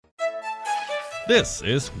This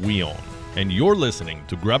is WION, and you're listening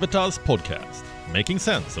to Gravitas podcast, making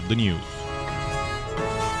sense of the news.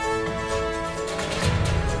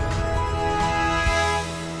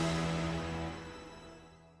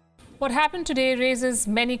 What happened today raises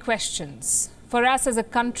many questions. For us as a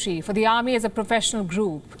country, for the army as a professional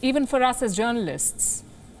group, even for us as journalists.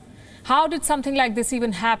 How did something like this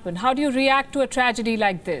even happen? How do you react to a tragedy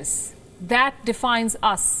like this? That defines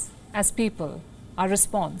us as people, our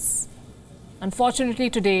response. Unfortunately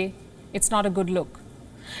today, it's not a good look.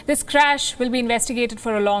 This crash will be investigated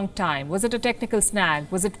for a long time. Was it a technical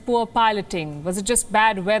snag? Was it poor piloting? Was it just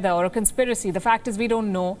bad weather or a conspiracy? The fact is we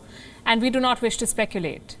don't know, and we do not wish to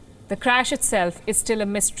speculate. The crash itself is still a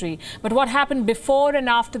mystery, but what happened before and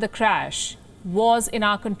after the crash was in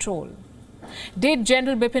our control. Did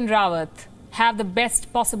General Bipin Rawat have the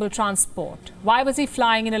best possible transport? Why was he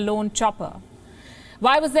flying in a lone chopper?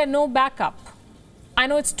 Why was there no backup? I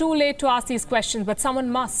know it's too late to ask these questions, but someone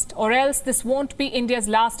must, or else this won't be India's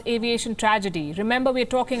last aviation tragedy. Remember, we're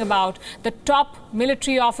talking about the top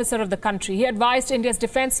military officer of the country. He advised India's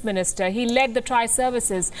defense minister. He led the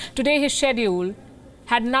tri-services. Today, his schedule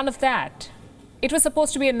had none of that. It was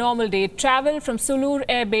supposed to be a normal day. Travel from Sulur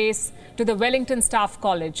Air Base to the Wellington Staff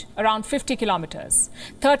College, around 50 kilometers.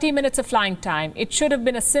 30 minutes of flying time. It should have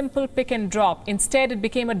been a simple pick and drop. Instead, it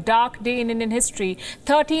became a dark day in Indian history.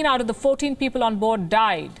 13 out of the 14 people on board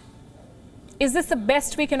died. Is this the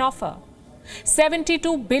best we can offer?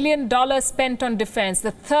 $72 billion spent on defense,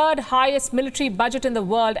 the third highest military budget in the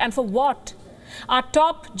world. And for what? Our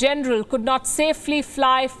top general could not safely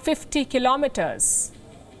fly 50 kilometers.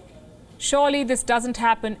 Surely this doesn't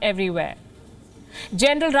happen everywhere.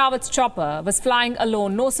 General Rawat's chopper was flying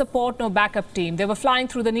alone, no support, no backup team. They were flying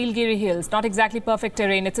through the Nilgiri Hills, not exactly perfect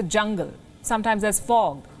terrain, it's a jungle. Sometimes there's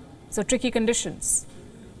fog, so tricky conditions.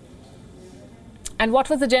 And what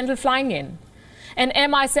was the general flying in? An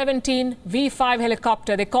Mi-17 V5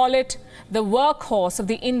 helicopter. They call it the workhorse of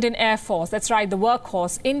the Indian Air Force. That's right, the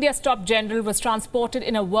workhorse. India's top general was transported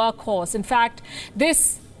in a workhorse. In fact,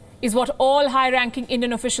 this is what all high-ranking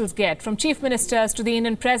Indian officials get, from chief ministers to the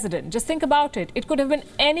Indian president. Just think about it. It could have been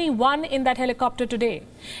anyone in that helicopter today,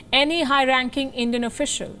 any high-ranking Indian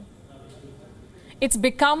official. It's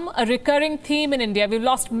become a recurring theme in India. We've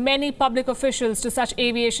lost many public officials to such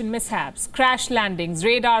aviation mishaps, crash landings,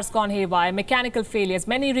 radars gone haywire, mechanical failures,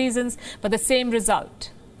 many reasons, but the same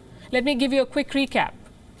result. Let me give you a quick recap.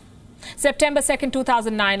 September 2nd,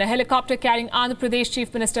 2009, a helicopter carrying Andhra Pradesh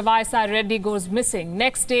Chief Minister Y.S.R. Reddy goes missing.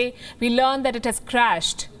 Next day, we learn that it has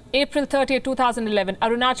crashed. April 30th, 2011,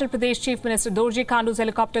 Arunachal Pradesh Chief Minister Dorji Khandu's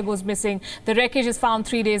helicopter goes missing. The wreckage is found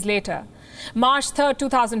 3 days later. March 3rd,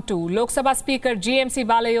 2002, Lok Sabha Speaker GMC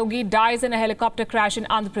Balayogi dies in a helicopter crash in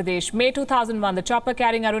Andhra Pradesh. May 2001, the chopper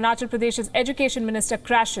carrying Arunachal Pradesh's Education Minister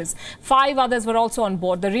crashes. 5 others were also on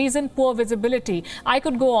board. The reason? Poor visibility. I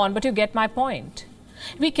could go on, but you get my point.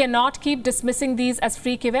 We cannot keep dismissing these as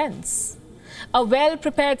freak events. A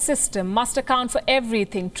well-prepared system must account for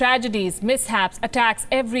everything, tragedies, mishaps, attacks,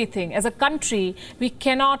 everything. As a country, we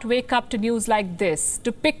cannot wake up to news like this,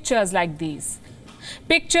 to pictures like these.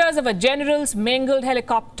 Pictures of a general's mangled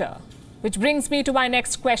helicopter. Which brings me to my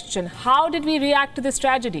next question. How did we react to this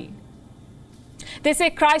tragedy? They say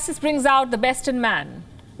crisis brings out the best in man.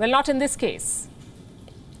 Well, not in this case.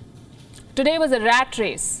 Today was a rat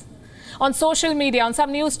race. On social media, on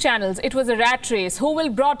some news channels, it was a rat race. Who will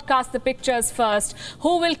broadcast the pictures first?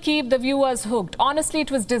 Who will keep the viewers hooked? Honestly,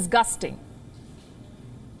 it was disgusting.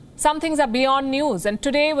 Some things are beyond news, and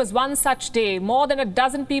today was one such day. More than a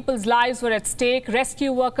dozen people's lives were at stake.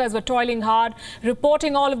 Rescue workers were toiling hard.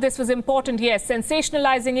 Reporting all of this was important, yes.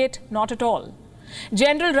 Sensationalizing it, not at all.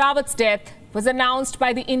 General Rawat's death was announced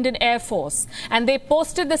by the Indian Air Force, and they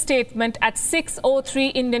posted the statement at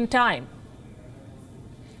 6:03 Indian time.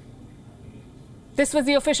 This was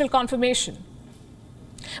the official confirmation.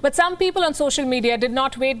 But some people on social media did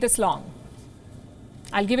not wait this long.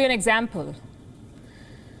 I'll give you an example.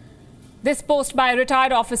 This post by a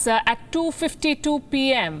retired officer at 2:52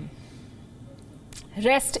 p.m.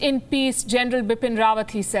 Rest in peace, General Bipin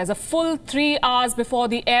Rawat, he says, a full 3 hours before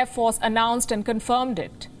the Air Force announced and confirmed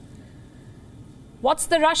it. What's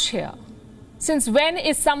the rush here? Since when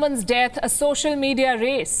is someone's death a social media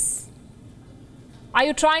race? Are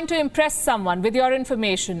you trying to impress someone with your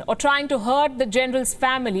information or trying to hurt the general's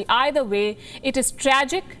family? Either way, it is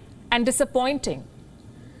tragic and disappointing.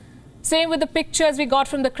 Same with the pictures we got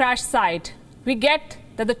from the crash site. We get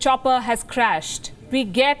that the chopper has crashed. We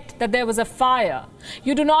get that there was a fire.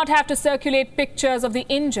 You do not have to circulate pictures of the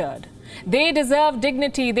injured. They deserve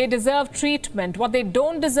dignity. They deserve treatment. What they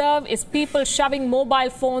don't deserve is people shoving mobile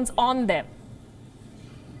phones on them.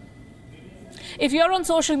 If you're on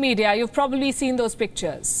social media, you've probably seen those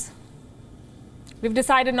pictures. We've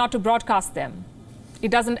decided not to broadcast them. It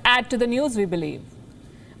doesn't add to the news, we believe.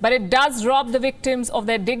 But it does rob the victims of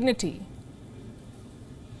their dignity.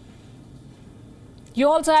 You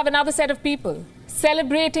also have another set of people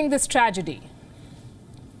celebrating this tragedy.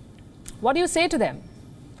 What do you say to them?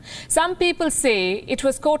 Some people say it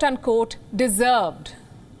was quote-unquote deserved.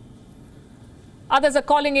 Others are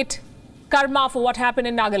calling it karma for what happened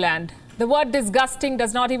in Nagaland. The word disgusting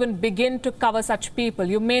does not even begin to cover such people.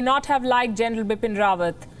 You may not have liked General Bipin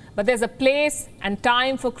Rawat, but there's a place and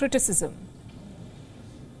time for criticism.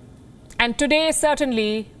 And today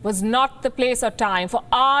certainly was not the place or time. For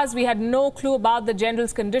hours, we had no clue about the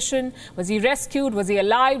general's condition. Was he rescued? Was he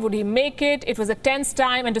alive? Would he make it? It was a tense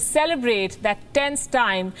time. And to celebrate that tense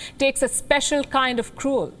time takes a special kind of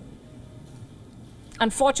cruel.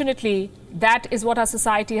 Unfortunately, that is what our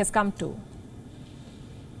society has come to.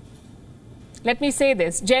 Let me say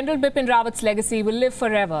this. General Bipin Rawat's legacy will live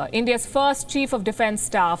forever. India's first Chief of Defence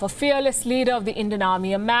Staff, a fearless leader of the Indian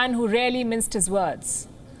Army, a man who rarely minced his words.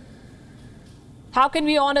 How can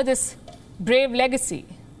we honor this brave legacy?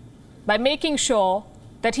 By making sure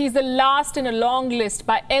that he's the last in a long list,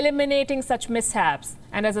 by eliminating such mishaps,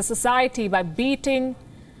 and as a society, by beating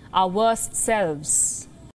our worst selves.